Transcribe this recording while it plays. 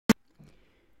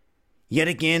Yet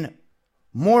again,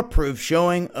 more proof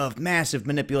showing of massive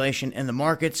manipulation in the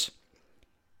markets.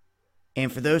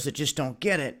 And for those that just don't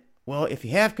get it, well, if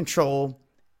you have control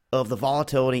of the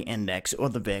volatility index, or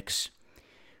the VIX,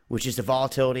 which is the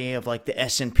volatility of like the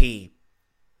S&P,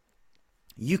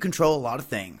 you control a lot of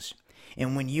things.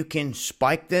 And when you can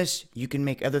spike this, you can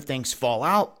make other things fall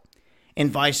out, and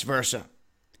vice versa.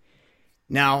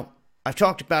 Now, I've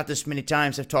talked about this many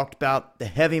times. I've talked about the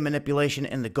heavy manipulation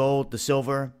in the gold, the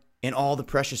silver, and all the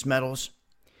precious metals.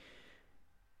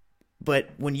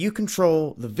 But when you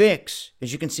control the VIX,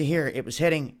 as you can see here, it was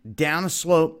heading down a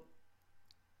slope,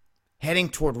 heading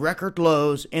toward record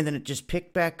lows, and then it just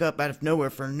picked back up out of nowhere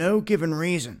for no given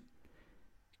reason.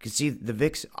 You can see the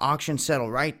VIX auction settle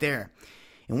right there.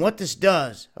 And what this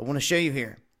does, I want to show you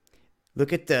here.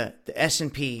 Look at the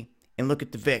S&P and look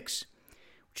at the VIX. I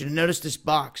want you to notice this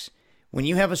box. When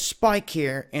you have a spike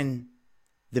here in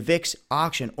the VIX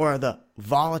auction, or the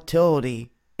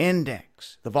volatility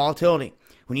index, the volatility,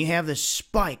 when you have this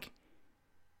spike,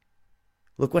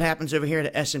 look what happens over here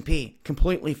to S&P.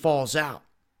 Completely falls out,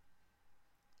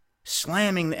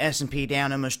 slamming the S&P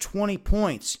down almost 20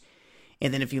 points.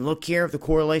 And then if you look here, the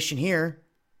correlation here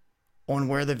on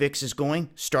where the VIX is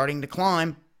going, starting to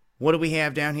climb, what do we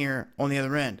have down here on the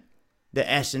other end? The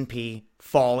S&P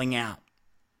falling out.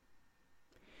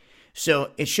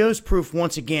 So it shows proof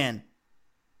once again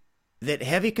that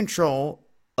heavy control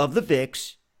of the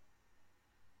VIX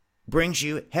brings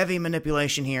you heavy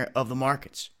manipulation here of the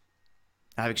markets.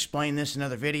 I've explained this in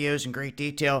other videos in great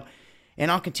detail,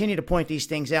 and I'll continue to point these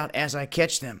things out as I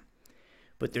catch them.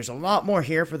 But there's a lot more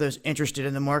here for those interested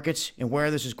in the markets and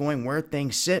where this is going, where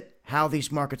things sit, how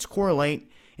these markets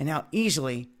correlate, and how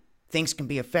easily things can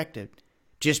be affected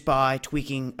just by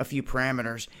tweaking a few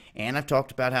parameters. And I've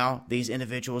talked about how these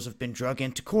individuals have been dragged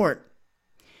into court,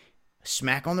 a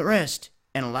smack on the wrist,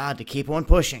 and allowed to keep on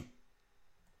pushing.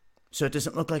 So it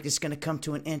doesn't look like it's going to come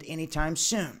to an end anytime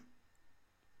soon.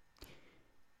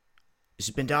 This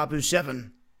has been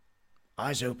Dabu7.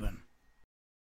 Eyes open.